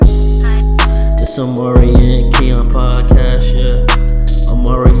It's Omari and Keon podcast, yeah.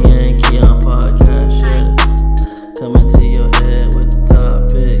 Omari and Keon podcast, yeah. Coming to your head with the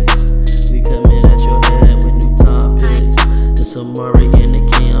topics. We coming at your head with new topics. It's Omari and the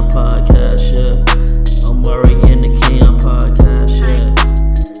Keon podcast, yeah. Omari and the Keon podcast, yeah.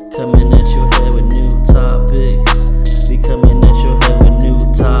 Coming at your head with new topics. We coming at your head with new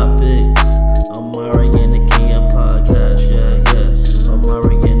topics. Omari and the Keon podcast, yeah, yeah.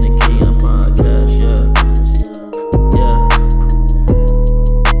 Omari and the Keon podcast, yeah, yeah.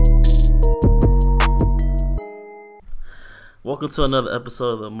 Welcome to another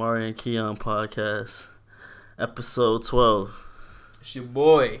episode of the Omari and Keon podcast, episode 12. It's your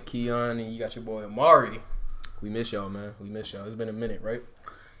boy Keon, and you got your boy Omari. We miss y'all, man. We miss y'all. It's been a minute, right?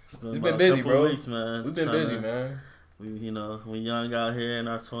 It's been busy, bro. Weeks, man. We've been busy, man. We young out here in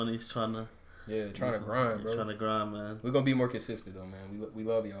our 20s trying to grind, bro. Trying to grind, man. We're gonna be more consistent, though, man. We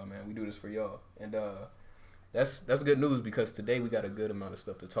love y'all, man. We do this for y'all, and that's good news because today we got a good amount of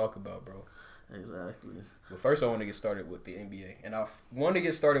stuff to talk about, bro. Exactly. But first, I want to get started with the NBA, and I want to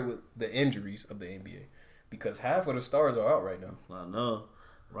get started with the injuries of the NBA because half of the stars are out right now. I know,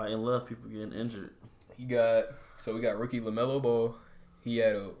 right and left, people getting injured. We got rookie LaMelo Ball. He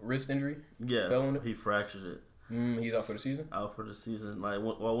had a wrist injury. Yeah, fell on it. He fractured it. He's out for the season? Out for the season. Like,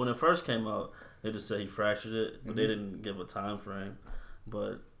 when it first came out, they just said he fractured it, but they didn't give a time frame.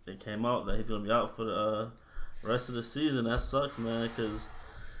 But it came out that he's going to be out for the rest of the season. That sucks, man, because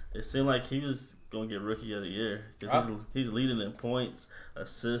it seemed like he was going to get Rookie of the Year. Because he's leading in points,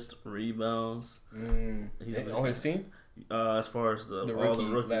 assists, rebounds. He's on his team? As far as all the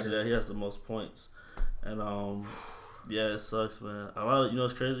rookies, ladder. Yeah, he has the most points. And, yeah, it sucks, man.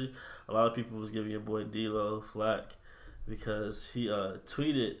 It's crazy? A lot of people was giving your boy D-Lo flack because he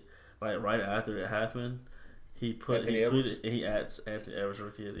tweeted like right after it happened. He tweeted and he adds Anthony Edwards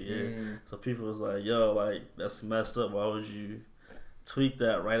Rookie of the Year. So people was like, "Yo, like that's messed up. Why would you tweet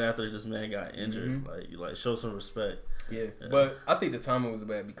that right after this man got injured? Like show some respect." Yeah, but I think the timing was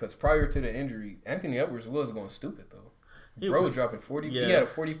bad because prior to the injury, Anthony Edwards was going stupid though. Bro was dropping 40. Yeah. He had a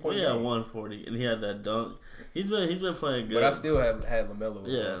 40-point game. He had 140, and he had that dunk. He's been playing good. But I still have had LaMelo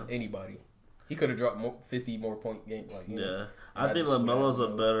over anybody. He could have dropped 50 more point game. I think LaMelo's a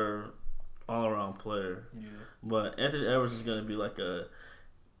better all-around player. Yeah. But Anthony Edwards is going to be like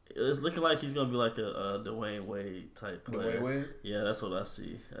it's looking like he's going to be like a Dwayne Wade type player. Dwayne Wade? Yeah, that's what I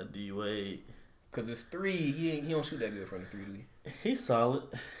see. A D Wade. Because it's three. He don't shoot that good from the three, do he? He's solid.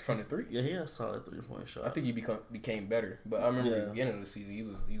 From the three? Yeah, he has a solid 3-point shot. I think he became better. But I remember at the beginning of the season, he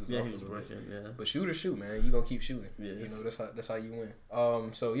was off he was working, But shoot, man. You going to keep shooting. Yeah. That's how you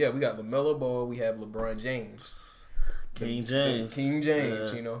win. So, yeah, we got LaMelo Ball. We have LeBron James. King James.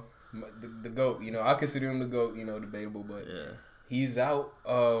 Yeah. The GOAT. I consider him the GOAT, debatable. But he's out.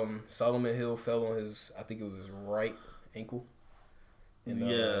 Solomon Hill fell on I think it was his right ankle. I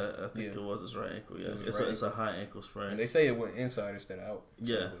think it was his right ankle. Yeah, it's a high ankle sprain. And they say it went inside instead of out.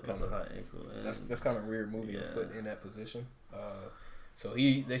 Yeah, it's a high ankle. That's kind of weird moving your foot in that position. So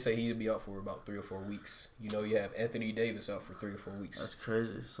they say he'll be out for about 3 or 4 weeks. You have Anthony Davis out for 3 or 4 weeks. That's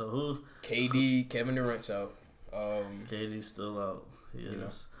crazy. So who? KD, Kevin Durant's out. KD's still out. He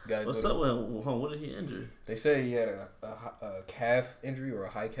is. Guys, what's up with him? What did he injure? They say he had a calf injury or a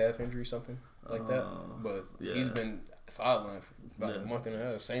high calf injury, something like that. But he's been sidelined for about a month and a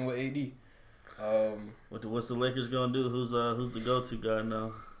half. Same with AD. What's the Lakers gonna do? Who's the go-to guy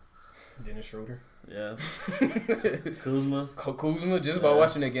now? Dennis Schroeder. Yeah. Kuzma. Just by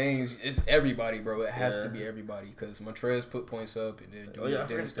watching the games, it's everybody, bro. It has to be everybody because Montrez put points up and then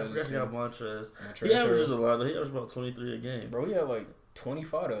Dennis does his thing. Montrez. He averages a lot. He averages about 23 a game. Bro, he had like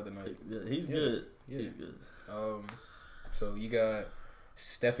 25 the other night. Yeah, he's good. Yeah. He's good. So you got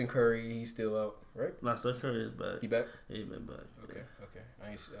Stephen Curry. He's still out, right? Nah, Stephen Curry is back. He back? Yeah, he been back. Okay. All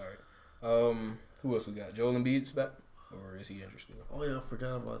right. Who else we got? Joel Embiid's back, or is he injured still? Oh yeah, I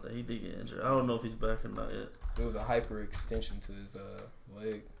forgot about that. He did get injured. I don't know if he's back or not yet. There was a hyperextension to his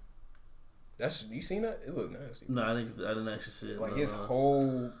leg. You seen that? It looked nasty. No, I didn't actually see it. Like his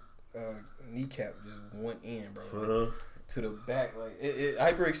whole kneecap just went in, bro. For real? To the back, like it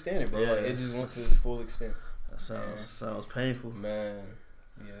hyperextended, bro. Yeah. Like it just went to its full extent. That sounds painful, man.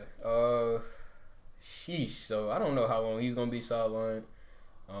 Yeah. Sheesh. So I don't know how long he's gonna be sidelined.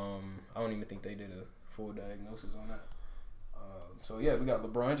 I don't even think they did a full diagnosis on that. So yeah, we got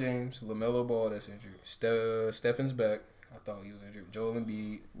LeBron James, LaMelo Ball that's injured. Stephen's back. I thought he was injured. Joel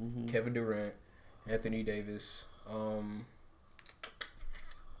Embiid, Kevin Durant, Anthony Davis. Who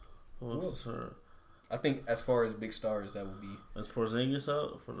else? I think as far as big stars, that would be. Is Porzingis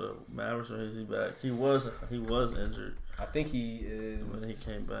out for the Mavericks, or is he back? He was injured. I think he is. When he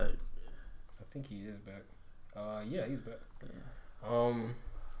came back. I think he is back. Yeah, he's back. Yeah.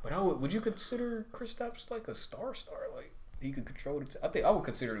 But would you consider Kristaps like a star? Like he could control the team? I think I would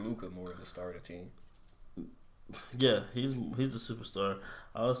consider Luka more of the star of the team. Yeah, he's the superstar.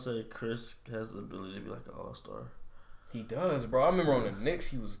 I would say Chris has the ability to be like an all-star. He does, bro. I remember on the Knicks,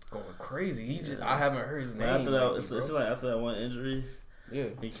 he was going crazy. I haven't heard his name. After that, it's like after that one injury, yeah,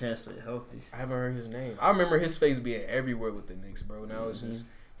 he can't stay healthy. I haven't heard his name. I remember his face being everywhere with the Knicks, bro. Now it's just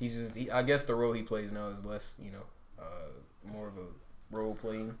I guess the role he plays now is less, more of a role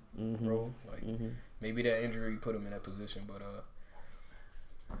playing role. Like maybe that injury put him in that position, but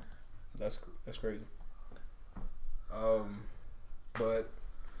that's crazy. But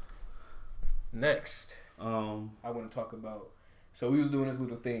next, I want to talk about. So we was doing this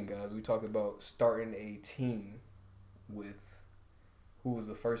little thing, guys. We talked about starting a team with who was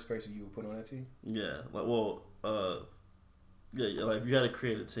the first person you would put on that team. Yeah, like like if you had to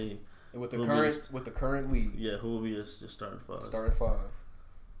create a team and with the current league. Yeah, who would be your starting five? Starting five.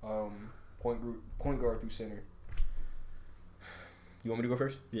 Point guard through center. You want me to go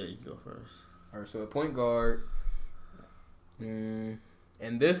first? Yeah, you can go first. All right, so a point guard.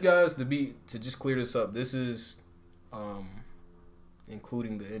 And this, guys, to just clear this up, this is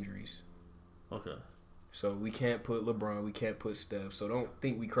including the injuries. Okay. So we can't put LeBron, we can't put Steph. So don't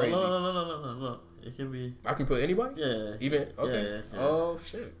think we crazy. Oh, no. It can be. I can put anybody. Yeah. Even okay. Yeah. Oh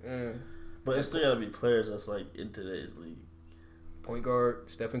shit. But it's still gotta be players that's like in today's league. Point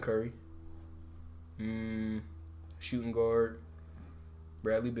guard, Stephen Curry. Shooting guard,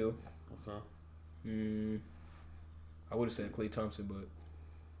 Bradley Beal. Okay. I would have said Klay Thompson, but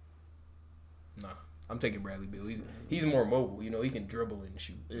nah, I'm taking Bradley Beal. He's more mobile, he can dribble and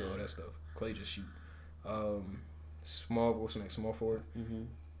shoot, all that stuff. Klay just shoot. What's next? Small forward.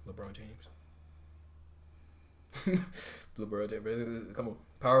 LeBron James. LeBron James. Come on,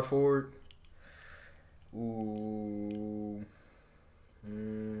 power forward. Ooh.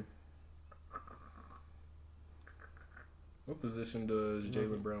 What position does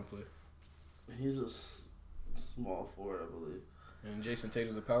Jaylen Brown play? He's a small forward, I believe. And Jason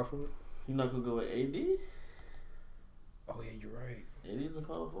Tatum's a power forward? You're not going to go with AD? Oh, yeah, you're right. AD's a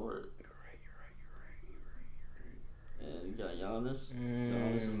power forward. You're right. And you got Giannis.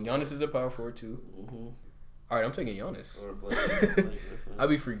 Giannis is a power forward, too. All right, I'm taking Giannis. Or Blake I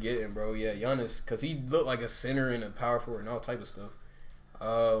be forgetting, bro. Yeah, Giannis, because he looked like a center and a power forward and all type of stuff.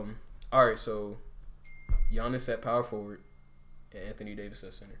 All right, so Giannis at power forward and Anthony Davis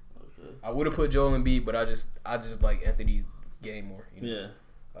at center. Okay. I would have put Joel Embiid, but I just like Anthony's game more. Yeah.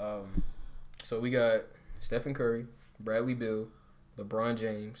 So we got Stephen Curry, Bradley Beal, LeBron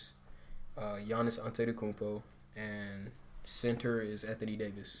James, Giannis Antetokounmpo, and center is Anthony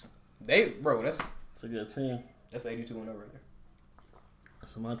Davis. That's a good team. That's 82-0 right there.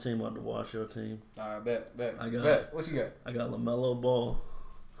 So my team about to watch your team. All right, bet. Bet. What you got? I got LaMelo Ball,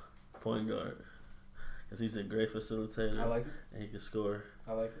 point guard, because he's a great facilitator. I like it. And he can score.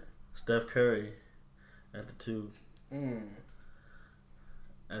 I like it. Steph Curry at the 2.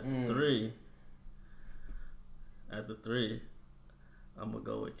 At the 3, I'm going to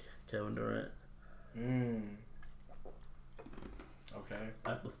go with Kevin Durant. Okay.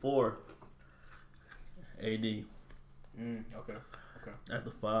 At the 4, AD. Okay. At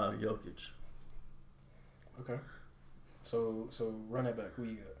the 5, Jokic. Okay. So run that back. Who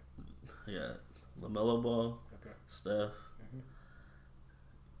you got? Yeah. LaMelo Ball. Okay. Steph.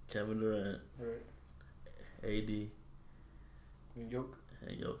 Kevin Durant. All right. AD. And Jokic.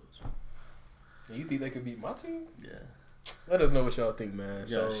 And you think they could beat my team? Yeah. Let us know what y'all think, man.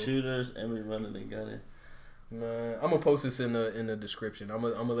 Got shooters and we running and gunning. Man, I'm gonna post this in the description. I'm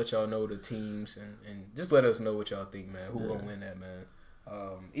gonna let y'all know the teams and just let us know what y'all think, man. Who gonna win that, man?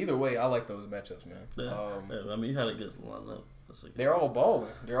 Either way, I like those matchups, man. I mean, you had a good lineup. They're all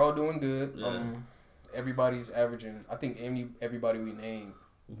balling. They're all doing good. Yeah. Everybody's averaging. I think everybody we named,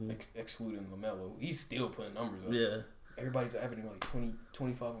 excluding LaMelo, he's still putting numbers up. Yeah. Everybody's averaging like 20,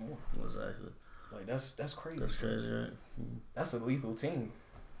 25 or more. Exactly. Like that's crazy. That's crazy, right? That's a lethal team.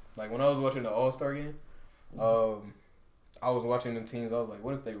 Like when I was watching the All-Star game, I was watching them teams. I was like,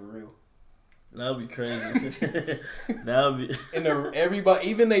 what if they were real? That would be crazy. That would be. And everybody,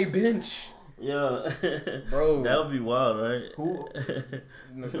 even they bench. Yeah, bro. That would be wild, right?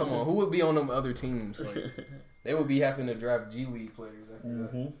 Come on, who would be on them other teams? Like they would be having to draft G League players after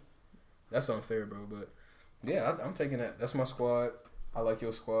that. That's unfair, bro. But yeah, I'm taking that. That's my squad. I like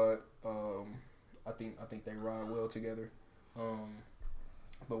your squad. I think they ride well together.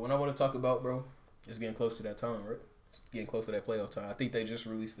 But what I want to talk about, bro, is getting close to that time, right? It's getting close to that playoff time. I think they just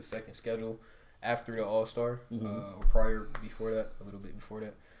released the second schedule after the All-Star, or before that, a little bit before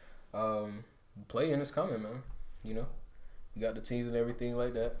that. Play-in is coming, man. You know, we got the teams and everything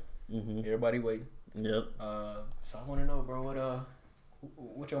like that. Mm-hmm. Everybody waiting. Yep. So I want to know, bro,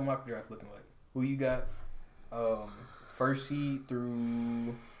 what your mock draft looking like? Who you got? First seed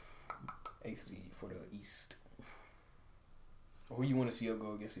through 8th seed for the East. Who you want to see them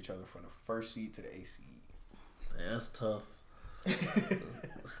go against each other from the first seed to the 8th seed? Man, that's tough.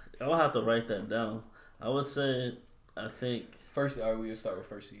 I'll have to write that down. I would say, I think First, we'll start with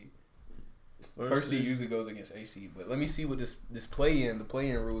first seed. First seed usually goes against 8th seed, but let me see what this play-in. The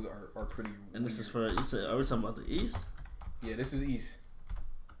play-in rules are pretty. And this weird. is for, you said, are we talking about the East? Yeah, this is East.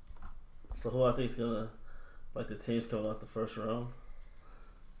 So who I think is gonna, like the teams coming out the first round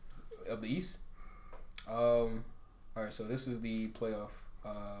Of the East. All right, so this is the playoff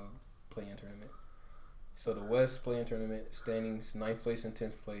play-in tournament. So the West play-in tournament standings 9th place and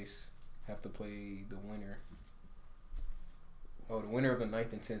 10th place have to play the winner. Oh, the winner of the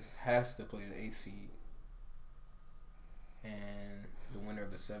 9th and 10th has to play the 8th seed. And the winner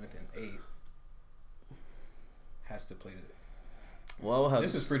of the 7th and 8th has to play the... Well,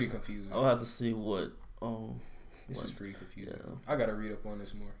 this is pretty confusing. I'll have to see what... This is pretty confusing. Yeah. I got to read up on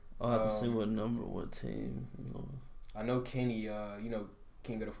this more. I'll have to see what team. You know. I know Kenny,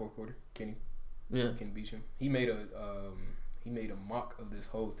 King of the fourth quarter, Kenny. Yeah. Kenny Beecham. He made a mock of this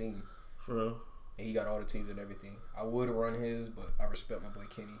whole thing. For real? And he got all the teams and everything. I would have run his, but I respect my boy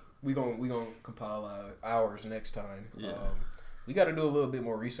Kenny. We gonna compile ours next time. Yeah. We got to do a little bit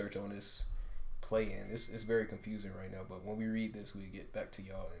more research on this play-in. It's very confusing right now, but when we read this, we get back to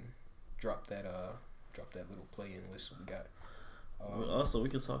y'all and drop that little play-in list we got. Also, we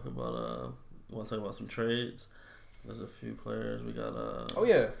could talk about you want to talk about some trades? There's a few players. We got oh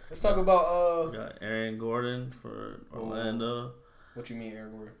yeah, let's talk about we got Aaron Gordon for Orlando. What you mean,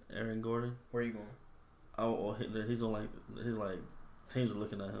 Aaron Gordon? Aaron Gordon. Where are you going? Oh, he's on he's like teams are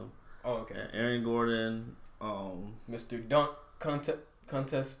looking at him. Oh, okay. Aaron Gordon, Mr. Dunk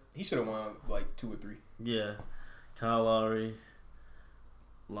contest. He should have won like 2 or 3. Yeah, Kyle Lowry,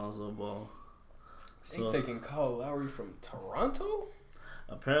 Lonzo Ball. They taking Kyle Lowry from Toronto?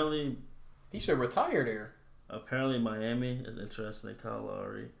 Apparently, he should retire there. Apparently, Miami is interested in Kyle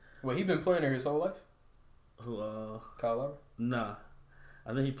Lowry. Well, he been playing there his whole life. Who? Kyle Lowry? Nah,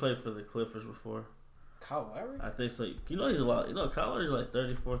 I think he played for the Clippers before. Kyle Lowry? I think so. You know he's a lot. You know Kyle Lowry's like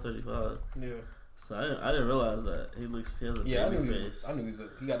 34, 35. Yeah. So I didn't realize that he has a baby face. I knew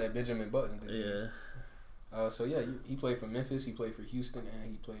he got that Benjamin Button. Yeah. So yeah, he played for Memphis, he played for Houston, and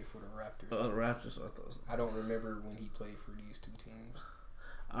he played for the Raptors. The Raptors, I thought. I don't remember when he played for these two teams.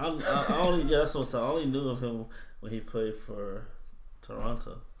 I only knew of him when he played for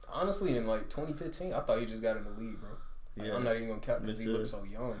Toronto. Honestly, in like 2015, I thought he just got in the league, bro. Like, I'm not even gonna count because he looks so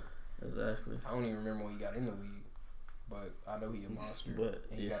young. Exactly. I don't even remember when he got in the league, but I know he a monster.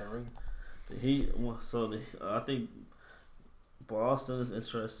 And he got a ring. I think Boston is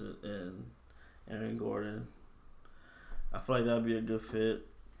interested in Aaron Gordon. I feel like that'd be a good fit.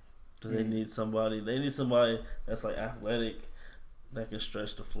 Cause they need somebody. They need somebody that's like athletic, that can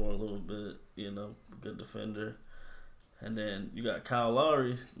stretch the floor a little bit. You know, good defender. And then you got Kyle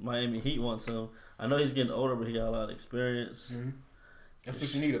Lowry. Miami Heat wants him. I know he's getting older, but he got a lot of experience. Mm-hmm. That's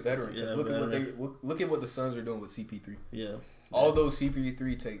what you need, a veteran. Because look at what the Suns are doing with CP3. Yeah. Although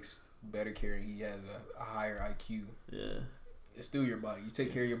CP3 takes better care, and he has a higher IQ. Yeah. It's still your body. You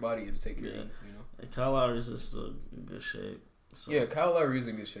take care of your body, it'll take care of you. You know. And Kyle Lowry is still in good shape. So. Yeah, Kyle Lowry is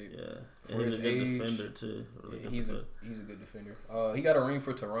in good shape. Yeah, for and he's his a good age, defender too. Really he's a good defender. He got a ring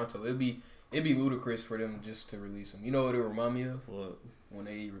for Toronto. It'd be ludicrous for them just to release him. You know what it remind me of? What? When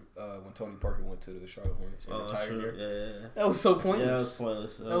when Tony Parker went to the Charlotte Hornets and retired there. Yeah. That was so pointless. Yeah, that was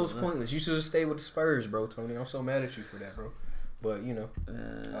pointless. That was pointless. You should have stayed with the Spurs, bro, Tony. I'm so mad at you for that, bro. But you know,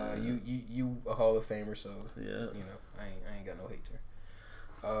 you a Hall of Famer, so yeah. You know, I ain't got no hate there.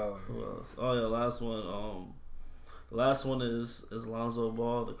 Who else? Oh yeah, last one. The last one is Lonzo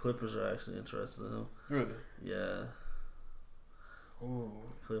Ball. The Clippers are actually interested in him. Really? Yeah. Ooh.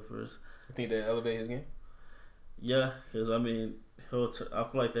 Clippers. You think they elevate his game? Yeah, because I mean, I feel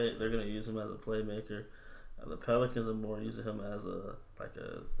like they're gonna use him as a playmaker. The Pelicans are more using him as a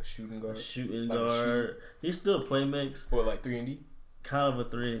shooting guard. He still playmakes. What, like 3-and-D? Kind of a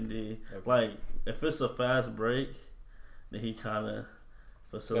 3-and-D. Okay. Like if it's a fast break, then he kind of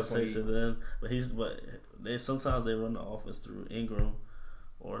facilitates it then. But sometimes they run the offense through Ingram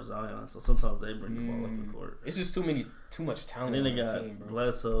or Zion, so sometimes they bring the ball up the court. It's just too much talent. And then they got team,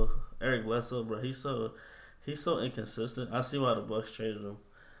 bro. Eric Bledsoe, bro. He's so inconsistent. I see why the Bucks traded him.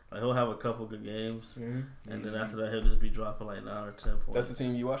 Like he'll have a couple good games, and then after that he'll just be dropping like 9 or 10 points. That's the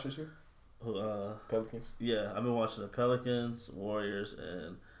team you watch this year? Pelicans. Yeah, I've been watching the Pelicans, Warriors,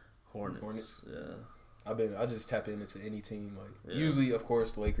 and Hornets. Yeah. I just tap into any team. Like usually, of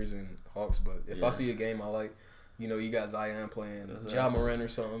course, Lakers and Hawks. But if I see a game I like, you know, you got Zion playing, Ja Morant or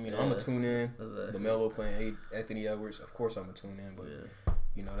something. You know, I'm gonna tune in. Exactly. LaMelo playing Anthony Edwards. Of course, I'm gonna tune in. But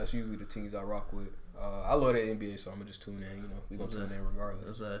you know, that's usually the teams I rock with. I love the NBA, so I'm gonna just tune in. You know, we gonna tune in regardless.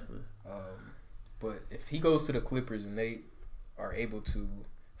 Exactly. But if he goes to the Clippers and they are able to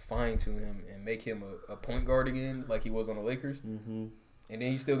fine tune him and make him a point guard again, like he was on the Lakers. Mm-hmm. And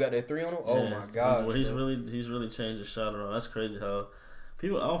then he still got that 3 on him. Oh my gosh! He's really changed his shot around. That's crazy how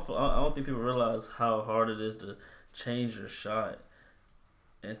people. I don't think people realize how hard it is to change your shot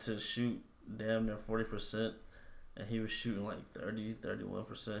and to shoot damn near 40%. And he was shooting like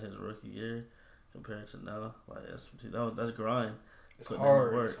 31% his rookie year compared to now. Like that's grind. It's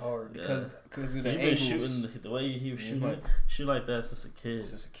hard because of the angles. Shooting the way he was shooting shoot like that since a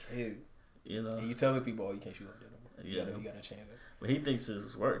kid. You know. And you telling people, you can't shoot like that no more. You gotta change that. But he thinks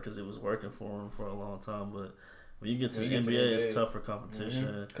it's work because it was working for him for a long time. But when you get to the NBA, it's tougher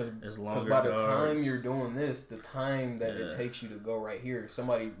competition. It's longer. Because by the time you're doing this, the time that it takes you to go right here,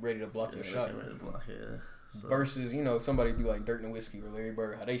 somebody ready to block your shot. So. Versus, you know, somebody be like Dirk Nowitzki or Larry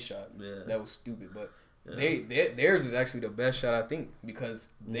Bird, how they shot. Yeah. That was stupid. But theirs is actually the best shot, I think, because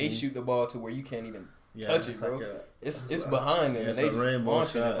they shoot the ball to where you can't even touch it, bro. It's behind them, and they just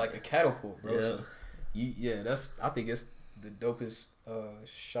launching it like a catapult, bro. Yeah. So, I think it's the dopest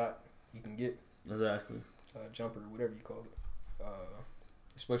shot you can get. Exactly. Jumper, whatever you call it.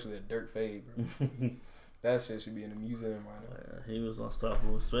 Especially a Dirk fade, bro. That shit should be in a museum right now. Yeah, he was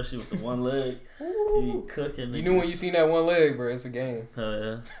unstoppable, especially with the one leg. He cooking. You knew when you seen that one leg, bro. It's a game.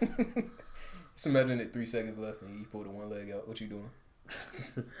 Oh yeah. Just imagine it 3 seconds left and you pull the one leg out. What you doing?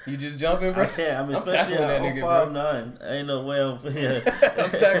 You just jumping, bro? I can't. I mean, especially at 5'9". Ain't no way I'm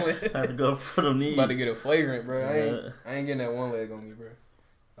tackling. I have to go for them knees. About to get a flagrant, bro. I ain't getting that one leg on me,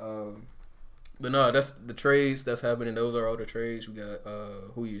 bro. But no, that's the trades that's happening. Those are all the trades. We got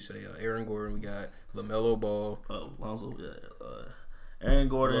who you say? Aaron Gordon. We got LaMelo Ball. Lonzo. Aaron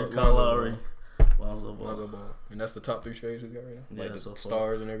Gordon, Kyle Lowry, Lonzo Ball. And that's the top 3 trades we got right now. Like the so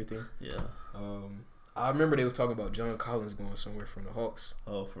stars and everything. Yeah. I remember they was talking about John Collins going somewhere from the Hawks.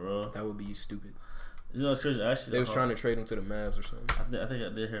 Oh, for real? That would be stupid. You know, it's crazy. Actually, they was trying to trade him to the Mavs or something. I think I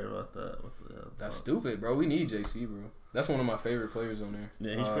did hear about that. That's stupid, bro. We need JC, bro. That's one of my favorite players on there.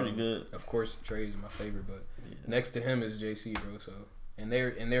 Yeah, he's pretty good. Of course, Trey's my favorite, but next to him is JC, bro. So, and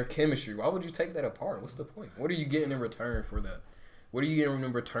their chemistry. Why would you take that apart? What's the point? What are you getting in return for that? What are you getting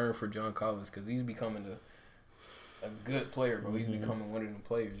in return for John Collins? Because he's becoming a good player, bro. He's becoming one of them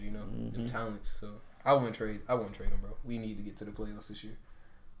players, you know, them talents. So I wouldn't trade him, bro. We need to get to the playoffs this year.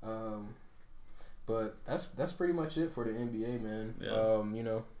 But that's pretty much it for the NBA, man. Yeah. You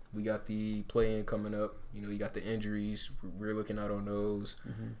know, we got the play-in coming up. You know, you got the injuries. We're looking out on those.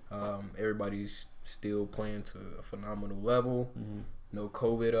 Everybody's still playing to a phenomenal level. No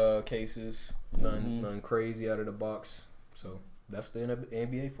COVID cases. None crazy out of the box. So that's the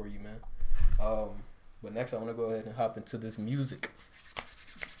NBA for you, man. But next, I want to go ahead and hop into this music.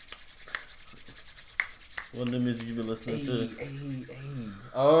 What new music you been listening to?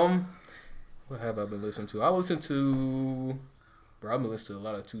 What have I been listening to? I've been listening to a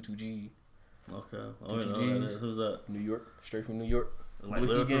lot of 22G. Okay. Oh, G's. Who's that? New York. Straight from New York. Like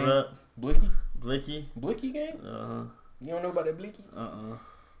Blicky gang. Rap? Blicky gang? Uh-huh. You don't know about that Blicky?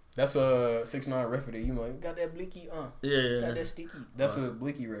 That's a 6ix9ine reference. You like, got that Blicky? Yeah. Got that sticky. That's a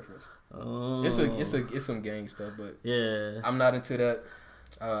Blicky reference. Oh. It's some gang stuff, but I'm not into that.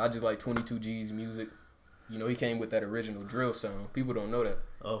 I just like 22G's music. You know, he came with that original drill sound. People don't know that.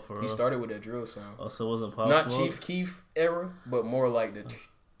 Oh, for real? He started with that drill sound. Oh, so it wasn't Pop Not Smoke? Chief Keef era, but more like the...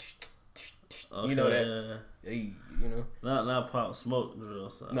 Okay, you know that? Hey, you know? Not Pop Smoke drill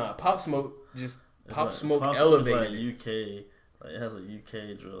sound. Nah, Pop Smoke just... Pop Smoke Pop elevated like UK... Like, it has a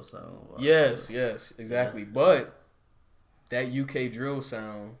UK drill sound. Yes, exactly. Yeah. But that UK drill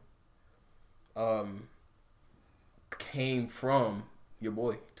sound came from your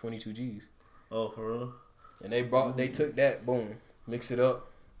boy, 22G's. Oh, for real? And they took that, boom, mixed it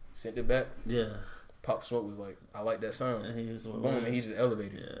up, sent it back. Yeah. Pop Smoke was like, I like that sound. And he just boom, and he just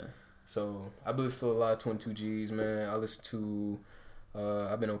elevated. Yeah. So I've been listening to a lot of 22G's, man. I listen to,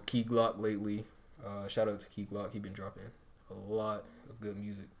 I've been on Key Glock lately. Shout out to Key Glock. He been dropping a lot of good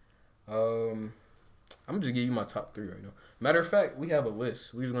music. I'm gonna just give you my top 3 right now. Matter of fact, we have a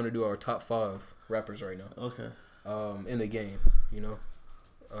list. We're just gonna do our top 5 rappers right now. Okay. In the game, you know.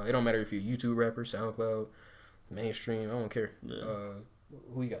 It don't matter if you're a YouTube rapper, SoundCloud, mainstream. I don't care. Yeah.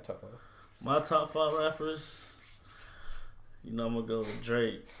 Who you got top 5? My top 5 rappers. You know I'm gonna go with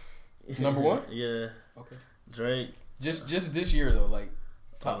Drake. Number 1? Yeah. Okay. Drake. Just this year though, like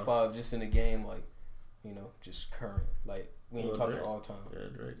Top 5 just in the game, like, you know, just current. Like, we ain't talking Drake. all time. Yeah,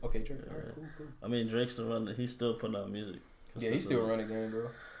 Drake. Okay, Drake. Yeah. All right, cool. I mean, Drake's still running. He's still putting out music. Yeah, he's still running the game,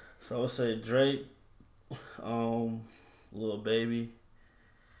 bro. So I would say Drake, Lil Baby.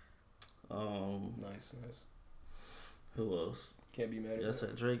 Nice. Who else? Can't be mad at I that.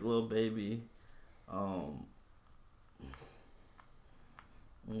 said Drake, Lil Baby. I'm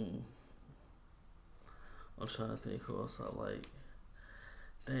trying to think who else I like.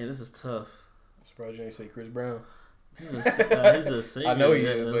 Dang, this is tough. I'm surprised you ain't say Chris Brown. He's a singer. I know he yeah,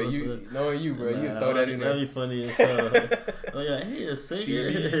 is, but you knowing you, bro, you can throw that in there. That'd be funny as hell. Oh yeah, he a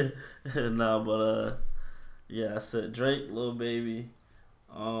singer. Nah, but yeah, I said Drake, Lil Baby.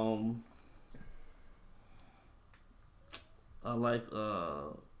 I like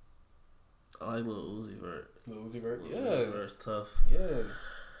Lil Uzi Vert. Lil Uzi Vert, Lil yeah. Uzi Vert's tough. Yeah.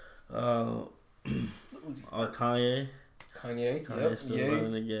 Kanye. Kanye, still yep,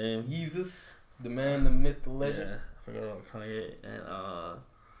 running the game. Jesus, the man, the myth, the legend. Yeah, I forgot about Kanye. And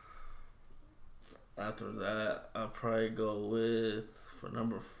after that, I'll probably go with, for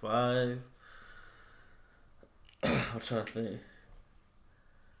number 5, I'm trying to think.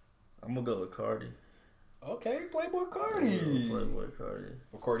 I'm going to go with Cardi. Okay, Playboy Cardi. Playboy Cardi.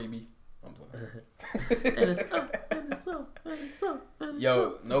 Or Cardi B. I'm playing. And it's up.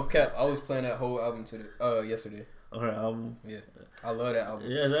 Yo, no cap. I was playing that whole album yesterday. Her album. Yeah, I love that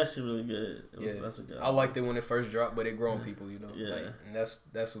album. Yeah, it's actually really good. That's a good album. I liked it when it first dropped, but it grown people, you know. Yeah. Like, and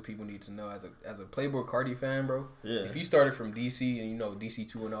that's what people need to know as a Playboy Cardi fan, bro. Yeah. If you started from DC and you know DC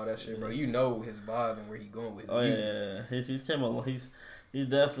 2 and all that shit, bro, you know his vibe and where he going with his music. Yeah. He's came a he's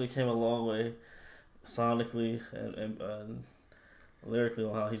definitely came a long way, sonically and lyrically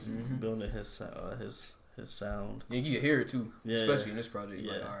on how he's building his sound. Yeah, you can hear it too, especially in this project.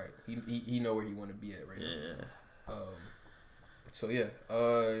 Yeah. Like, all right, he know where he want to be at right now. Yeah. So yeah,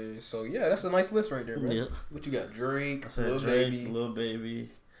 that's a nice list right there, bro. Yep. What you got? Drake, Lil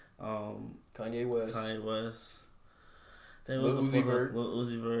Baby, Kanye West. Then Lil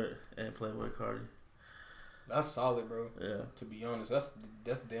Uzi Vert, and Playboy Cardi. That's solid, bro. Yeah. To be honest,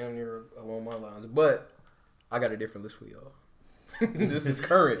 that's damn near along my lines. But I got a different list for y'all. This is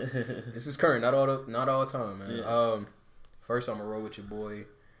current. Not all time, man. Yeah. First I'm gonna roll with your boy.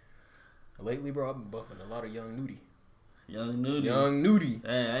 Lately, bro, I've been bumping a lot of Young Nudie. Young Nudie.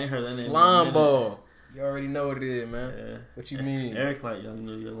 Hey, I ain't heard that name. Slime Ball. You already know what it is, man. Yeah. What you mean? Eric like Young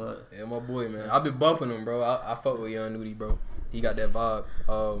Nudie a lot. Yeah, my boy, man. I've been bumping him, bro. I fuck with Young Nudie, bro. He got that vibe.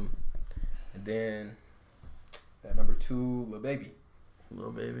 And then at number 2, Lil Baby.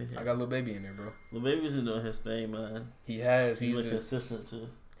 Lil Baby. Yeah. I got Lil Baby in there, bro. Lil Baby's been doing his thing, man. He has. He's consistent too.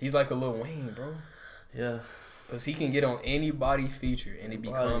 He's like a Lil Wayne, bro. Yeah. Cause he can get on anybody feature and it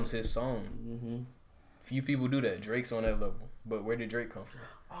becomes his song. Mm-hmm. Few people do that. Drake's on that level. But where did Drake come from?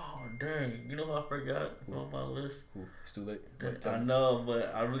 Oh dang! You know who I forgot on my list? Ooh, it's too late. I know,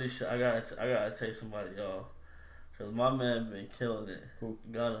 but I really should. I gotta take somebody off. Cause my man been killing it. Who?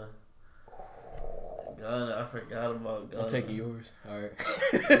 Gunna. I forgot about Gunna. I'm taking yours. All right.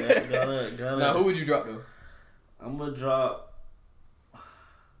 Gunna. Now, who would you drop though? I'm gonna drop.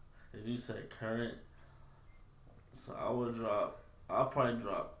 If you say current, so I'll probably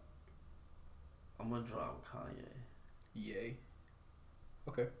drop. I'm gonna drop Kanye. Yay.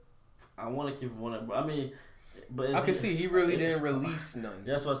 Okay. I want to keep one up. I mean, but I can see he really didn't release none.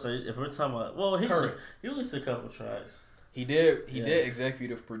 That's what I say. If we're talking about, he released a couple tracks. He did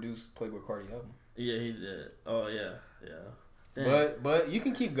executive produce Playboy Cardi album. Yeah, he did. Oh yeah. Damn. But you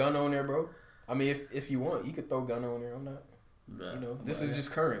can keep Gunna on there, bro. I mean, if you want, you could throw Gunna on there. I'm not. Nah, this is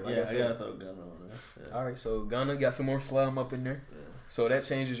just current. Like I said. I gotta throw Gunna on there. Yeah. All right, so Gunna got some more slime up in there. Yeah. So that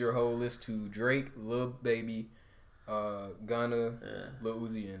changes your whole list to Drake, Lil Baby, Gunna, Lil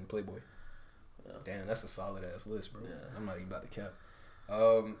Uzi, and Playboy. Yeah. Damn, that's a solid ass list, bro. Yeah. I'm not even about to cap.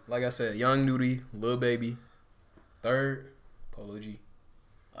 Like I said, Young Nudie, Lil Baby, 3rd, Polo G.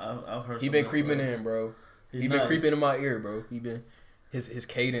 I've heard. He been creeping in, bro. He been creeping in my ear, bro. He been his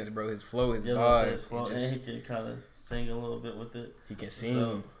cadence, bro. His flow, his vibe. And he can kind of sing a little bit with it. He can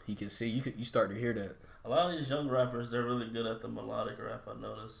sing. He can sing. You start to hear that. A lot of these young rappers, they're really good at the melodic rap. I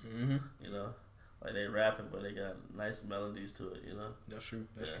noticed. Mm-hmm. You know, like they rapping, but they got nice melodies to it. You know. That's true.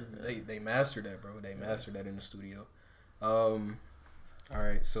 That's true. Yeah. They mastered that, bro. They mastered that in the studio. All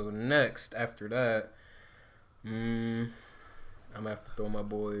right. So next, after that, I'm gonna have to throw my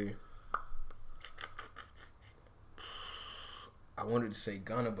boy. I wanted to say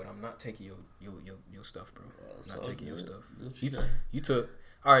Gunna, but I'm not taking your stuff, bro. I'm not taking your stuff. You took.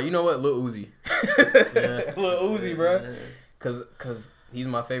 All right, you know what? Lil Uzi. Yeah. Lil Uzi, bro. Cause He's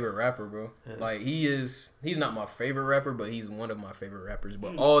my favorite rapper, bro. Yeah. Like, he's not my favorite rapper, but he's one of my favorite rappers.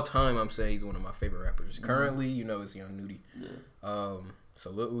 But all time, I'm saying he's one of my favorite rappers. Currently, you know, it's Young Nudie. Yeah. So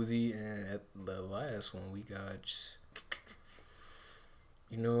Lil Uzi, and at the last one we got,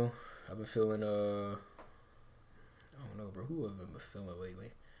 you know, I've been feeling, I don't know, bro. Who have I been feeling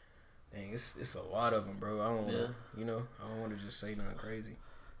lately? Dang, it's a lot of them, bro. I don't wanna, you know, I don't want to just say nothing crazy.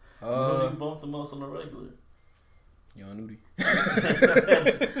 Who do you bump the most on the regular? Young Nudie.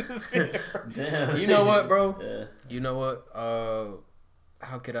 Damn. You know what, bro? Yeah. You know what?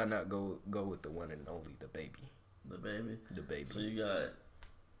 How could I not go with the one and only, the baby? The baby. The baby. So you got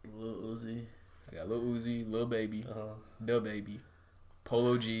Lil Uzi. I got Lil Uzi, Lil Baby, The Baby,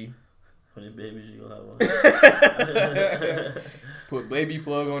 Polo G. How many babies you gonna have on? Put Baby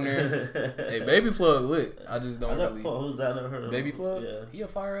Plug on there. Hey, Baby Plug lit. I just don't really. Who's that? I never heard of Baby him. Plug? Yeah. He a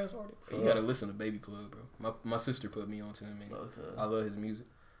fire ass artist. You gotta listen to Baby Plug, bro. My sister put me onto him, and I love his music.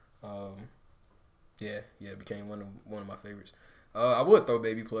 Yeah, became one of my favorites. I would throw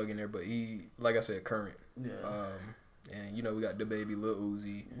Baby Plug in there, but he, like I said, current. Yeah. And you know we got The Baby, Lil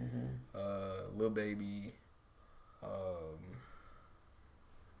Uzi, Lil Baby.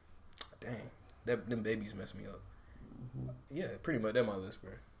 Dang, them babies mess me up. Yeah, pretty much. That's my list,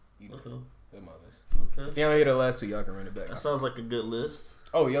 bro. You know, that's my list. Okay. If y'all don't hear the last two, y'all can run it back. That sounds like a good list.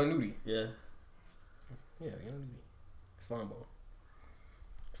 Oh, Young Nudie. Yeah. Yeah, Young Nudie. Slime Ball.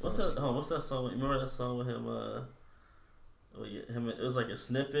 What's that song? You remember that song with him? Him. It was like a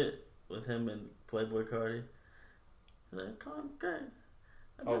snippet with him and Playboy Cardi. Like, come great.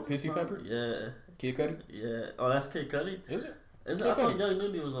 Oh, Pissy Pepper? Yeah. Kid Cudi? Yeah. Oh, that's Kid Cudi? Is it? I thought Young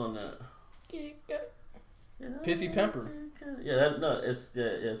Nudie was on that. Kid Cudi. Yeah, Pissy Pepper. Yeah,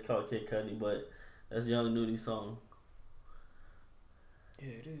 it's called Kid Cudi, but that's Young Nudie's song. Yeah,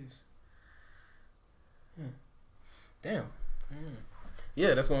 it is. Damn.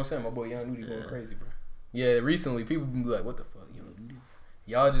 Yeah, that's what I'm saying. My boy Young Nudie going crazy, bro. Yeah, recently people be like, "What the fuck, Young Nudie?"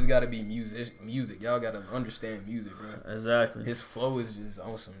 Y'all just gotta be music. Y'all gotta understand music, bro. Exactly. His flow is just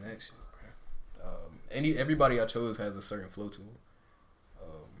on some next shit, bro. Everybody I chose has a certain flow to them.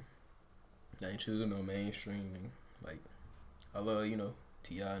 I ain't choosing no mainstream. And, like, I love, you know,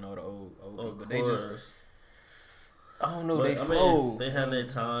 T.I. and all the old but they just, I don't know, they flow. They had their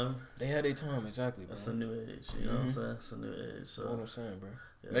time. They had their time, exactly, bro. That's a new age, you know what I'm saying? It's a new age. So. What I'm saying, bro.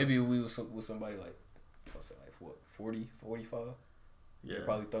 Yeah. Maybe we was with somebody like, I'll say like, what, 40, 45? Yeah. They'd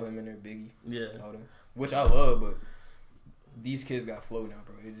probably throw him in there, Biggie. Yeah. All them. Which I love, but these kids got flow now,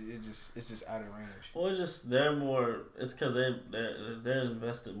 bro. It's just out of range. Well, it's because they're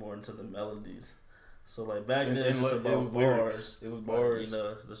invested more into the melodies. So like back then, it was about bars. It was bars. Like, you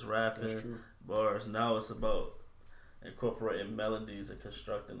know, just rapping bars. Now it's about incorporating melodies and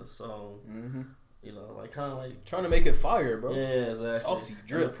constructing a song. Mm-hmm. You know, like kind of like trying to make it fire, bro. Yeah, exactly. Saucy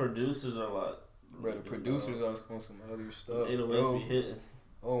drip. And the producers are a lot. Bro, the producers are on some other stuff. It'll always be hitting.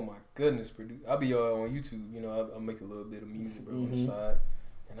 Oh my goodness, I'll be on YouTube, you know, I'll make a little bit of music, bro, on the side.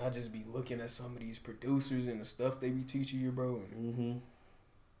 And I just be looking at some of these producers and the stuff they be teaching you, bro. And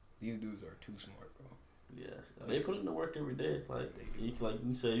these dudes are too smart, bro. Yeah. They put in the work every day. Like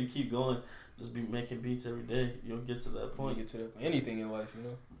you said, you keep going, just be making beats every day, you'll get to that point. You get to that anything in life, you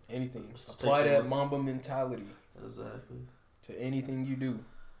know. Anything. Apply that Mamba mentality. Exactly. To anything you do.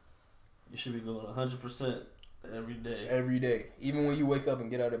 You should be going 100%. Every day. Every day. Even when you wake up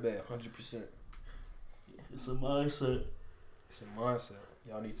and get out of bed, 100%. It's a mindset. It's a mindset.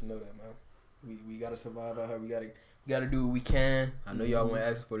 Y'all need to know that, man. We gotta survive out here. We gotta do what we can. I know y'all want to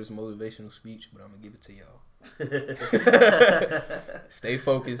ask for this motivational speech, but I'm gonna give it to y'all. Stay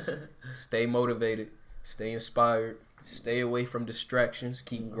focused. Stay motivated. Stay inspired. Stay away from distractions.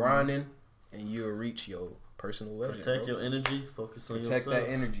 Keep grinding, and you'll reach your personal legend. Protect your energy. Focus on yourself. Protect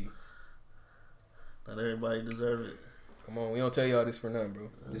that energy. Not everybody deserve it. Come on, we don't tell y'all this for nothing,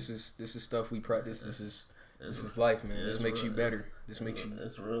 bro. This is stuff we practice. This is life, man. This makes you better. This makes you.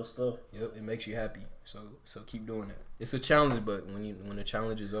 It's real stuff. Yep, it makes you happy. So keep doing that. It's a challenge, but when the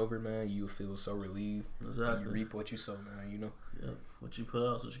challenge is over, man, you'll feel so relieved. Exactly. You reap what you sow, man. You know. Yep. What you put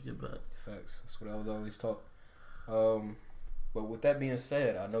out is what you get back. Facts. That's what I was always taught. But with that being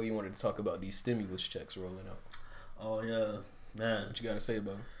said, I know you wanted to talk about these stimulus checks rolling out. Oh yeah, man. What you got to say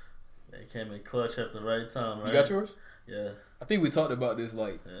about them? They came in clutch at the right time, right? You got yours? Yeah. I think we talked about this a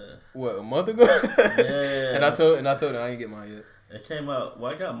month ago? Yeah. And I told them I ain't get mine yet. It came out.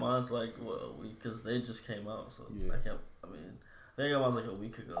 Well, I got mine's like a week because they just came out. So yeah. I think I got mine's like a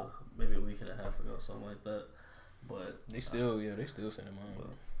week ago, maybe a week and a half ago, something like that. But they still sending mine.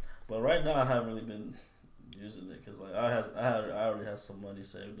 But right now I haven't really been using it because like I already have some money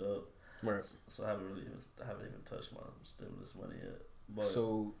saved up. Right. So I haven't even touched my stimulus money yet. But,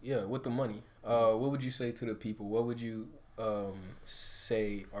 so yeah, with the money, what would you say to the people? What would you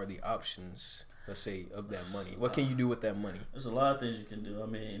say are the options? Let's say of that money. What can you do with that money? There's a lot of things you can do. I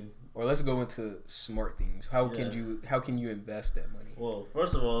mean, or let's go into smart things. How can you invest that money? Well,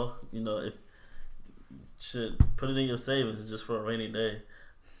 first of all, if you should put it in your savings just for a rainy day.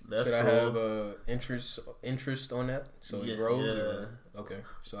 That's should I cool. have interest on that so it grows? Yeah. Or, okay,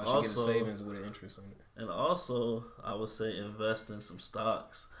 so I should get a savings with an interest on it. And also, I would say invest in some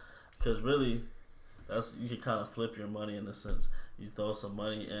stocks, because really, you can kind of flip your money in a sense. You throw some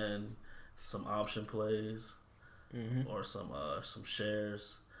money in some option plays, or some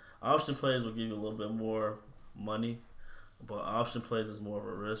shares. Option plays will give you a little bit more money, but option plays is more of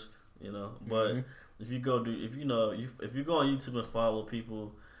a risk, But if you go on YouTube and follow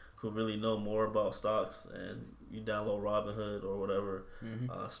people who really know more about stocks, and you download Robinhood or whatever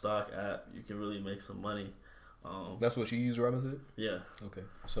stock app, you can really make some money. That's what you use, Robinhood? Yeah. Okay.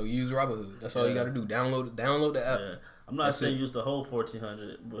 So you use Robinhood. That's all you got to do. Download the app. Yeah. I'm not saying use the whole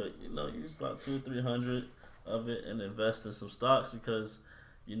 1,400, but use about 200-300 of it and invest in some stocks, because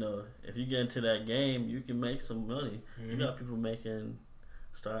if you get into that game, you can make some money. You got people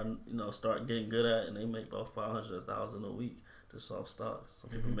start getting good at it, and they make about $500,000 a week just off stocks. Some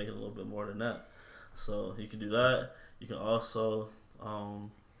people making a little bit more than that. So you can do that. You can also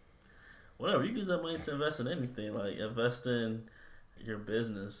whatever, you can use that money to invest in anything. Like invest in your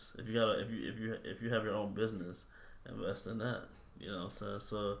business. If you have your own business, invest in that. You know what I'm saying?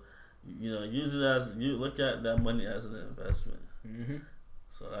 So use it as, you look at that money as an investment.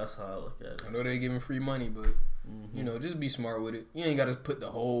 So that's how I look at it. I know they're giving free money, but just be smart with it. You ain't got to put the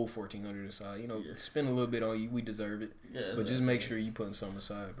whole 1,400 aside. Spend a little bit on you. We deserve it. Yeah, exactly. But just make sure you putting something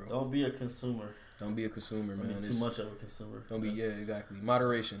aside, bro. Don't be a consumer. Don't be a consumer, man. Don't be too much of a consumer. Don't be. Yeah, exactly.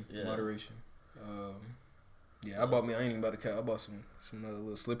 Moderation. Yeah. Moderation. I bought me. I ain't even about to cut. I bought some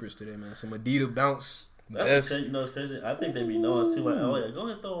little slippers today, man. Some Adidas Bounce. That's crazy. It's crazy. I think they be knowing too. Like, oh yeah, go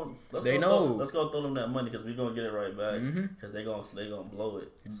ahead and throw them. Let's go throw them that money, because we gonna get it right back. Because they gonna blow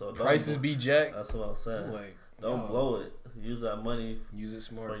it. So prices be jacked. That's what I'm saying. Don't blow it. Use that money. Use it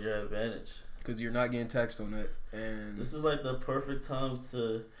smart for your advantage. Because you're not getting taxed on that. And this is like the perfect time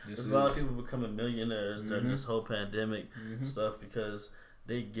to. There's a lot of people becoming millionaires during this whole pandemic stuff, because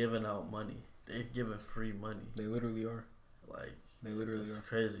they giving out money. They giving free money. They literally are. It's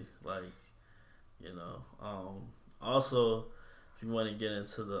crazy. Also, if you want to get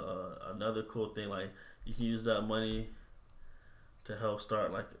into the another cool thing, like you can use that money to help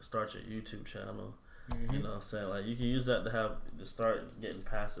start your YouTube channel. You know what I'm saying? Like you can use that to start getting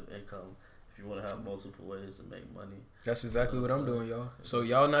passive income if you want to have multiple ways to make money. That's exactly what I'm doing, y'all. So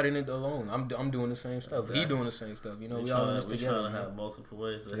y'all not in it alone. I'm doing the same stuff. Exactly. He doing the same stuff. We all in this together. We trying to have multiple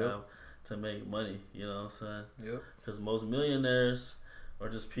ways to make money. You know what I'm saying? Yep. Because most millionaires are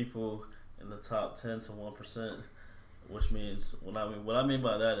just people in the top 10 to 1%, which means what I mean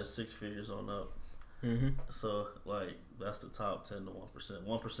by that is 6 figures on up. So that's the top 10 to 1%.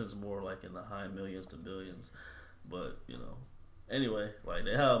 1% is more like in the high millions to billions, but anyway,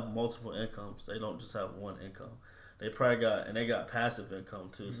 they have multiple incomes. They don't just have one income. They probably got passive income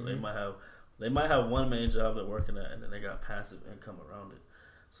too. So they might have one main job they're working at, and then they got passive income around it.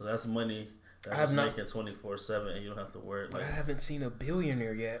 So that's money that's making 24/7, and you don't have to worry. But I haven't seen a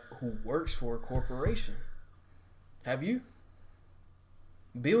billionaire yet who works for a corporation. Have you?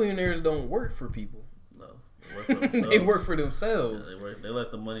 Billionaires don't work for people. No, they work for themselves. They work for themselves. Yeah, they let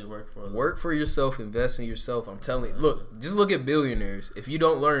the money work for them. Work for yourself. Invest in yourself. I'm telling you. Just look at billionaires. If you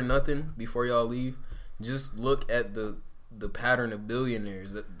don't learn nothing before y'all leave, just look at the pattern of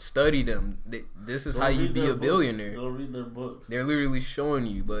billionaires. Study them. This is how you be a billionaire. Go read their books. They're literally showing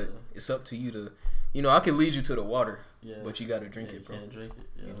you, but it's up to you to. I can lead you to the water, but you got to drink it, bro. You can't drink it.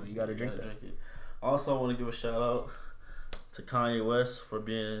 Yeah. You got to drink that. Also, I want to give a shout out to Kanye West for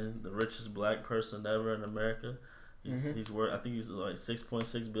being the richest black person ever in America. He's worth. I think he's like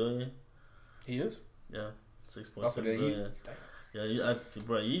 $6.6 billion. He is. Yeah, $6.6 billion. Yeah,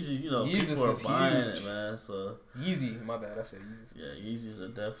 bro, Yeezys, Yeezus people are buying it, man. So Yeezy, my bad, I said Yeezys. Yeah, Yeezys are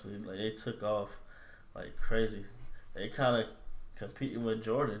definitely they took off like crazy. They kind of competing with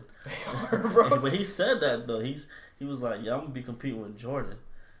Jordan. They are, bro. But he said that though. He was like, "Yeah, I'm gonna be competing with Jordan."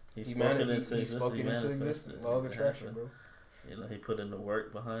 He spoke it into existence. Law of attraction, bro. He put in the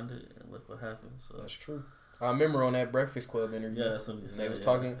work behind it, and look what happened. So that's true. I remember on that Breakfast Club interview. Yeah, that's what they was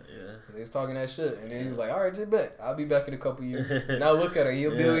talking. Yeah. They was talking that shit, and then he was like, "All right, just bet. I'll be back in a couple years." Now look at him. He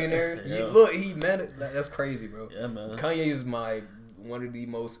a billionaire. Look, he managed. That's crazy, bro. Yeah, man. Kanye is one of the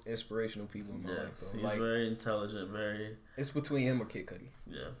most inspirational people in my life, bro. He's very intelligent. It's between him or Kid Cudi.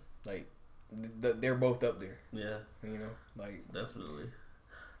 Yeah. they're both up there. Yeah. You know, like Definitely.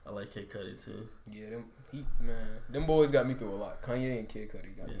 I like Kid Cudi too. Yeah, them boys got me through a lot. Kanye and Kid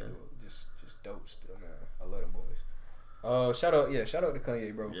Cudi got me through just dope still, man. I love them boys. Shout out to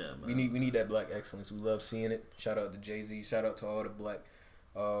Kanye, bro. Yeah, man. We need that black excellence. We love seeing it. Shout out to Jay-Z. Shout out to all the black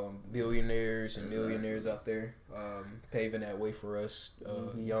billionaires and millionaires out there, paving that way for us,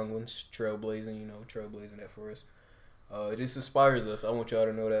 young ones, trailblazing that for us. It just inspires us. I want y'all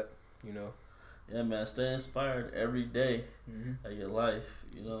to know that, you know. Yeah, man, stay inspired every day of your life.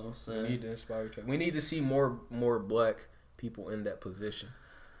 You know what I'm saying? We need to inspire each other. We need to see more black people in that position,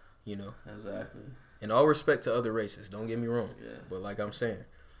 you know. Exactly. And all respect to other races. Don't get me wrong. Yeah. But like I'm saying,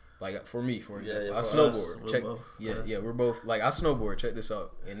 like for me, for example, I snowboard. snowboard. We're both like I snowboard. Check this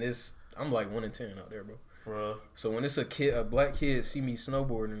out. And this, I'm like 1 in 10 out there, bro. Bro. So when it's a black kid see me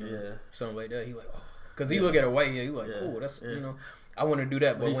snowboarding or something like that, he like, oh, because he look at a white kid, he like, cool. That's you know. I want to do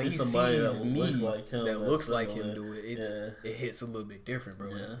that, but when he sees me that looks like him do it, it hits a little bit different, bro.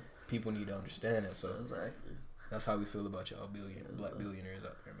 Yeah. People need to understand that. So exactly, that's how we feel about y'all black billionaires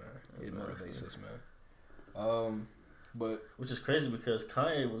out there, man. It motivates us, man. But which is crazy because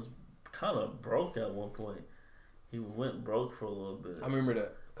Kanye was kind of broke at one point. He went broke for a little bit. I remember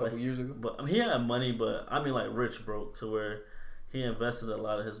that a couple years ago. But I mean, he had money, but I mean like rich broke to where he invested a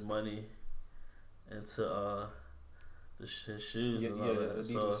lot of his money into his shoes and all that.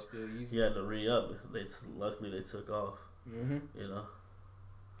 So he had to re-up. Luckily they took off. You know,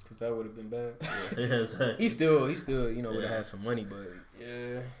 because that would have been bad. Yeah, exactly. He still you know would have had some money, but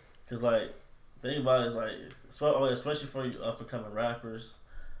yeah. Because like think about it, is like especially for you up and coming rappers,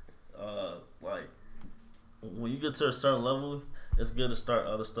 like when you get to a certain level, it's good to start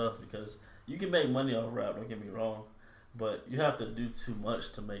other stuff because you can make money off rap. Don't get me wrong. But you have to do too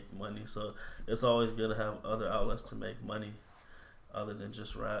much to make money, so it's always good to have other outlets to make money, other than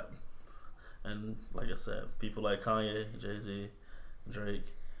just rap. And like I said, people like Kanye, Jay-Z, Drake,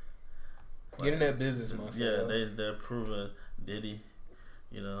 get in that business, man. Yeah, they're proving Diddy.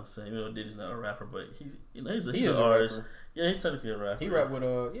 You know, saying even though Diddy's not a rapper, but he's an artist. Rapper. Yeah, he's technically a rapper. He rap with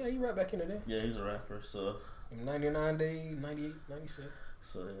he rap back in the day. Yeah, he's a rapper. So 99 Day, 98, 97.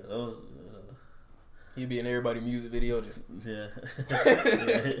 So yeah, that was. He'd be in everybody's music video, just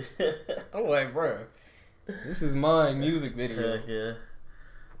I'm like, bro, this is my music video. Yeah.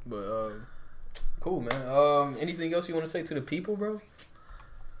 But cool, man. Anything else you want to say to the people, bro?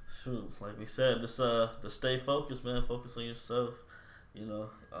 Shoot, like we said, just stay focused, man. Focus on yourself. You know,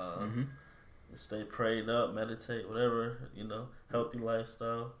 stay prayed up, meditate, whatever. You know, healthy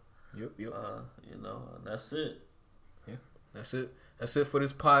lifestyle. Yep. You know, and that's it. Yeah, that's it. That's it for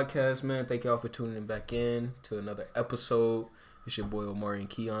this podcast, man. Thank y'all for tuning back in to another episode. It's your boy Omari and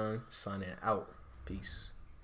Keon signing out. Peace.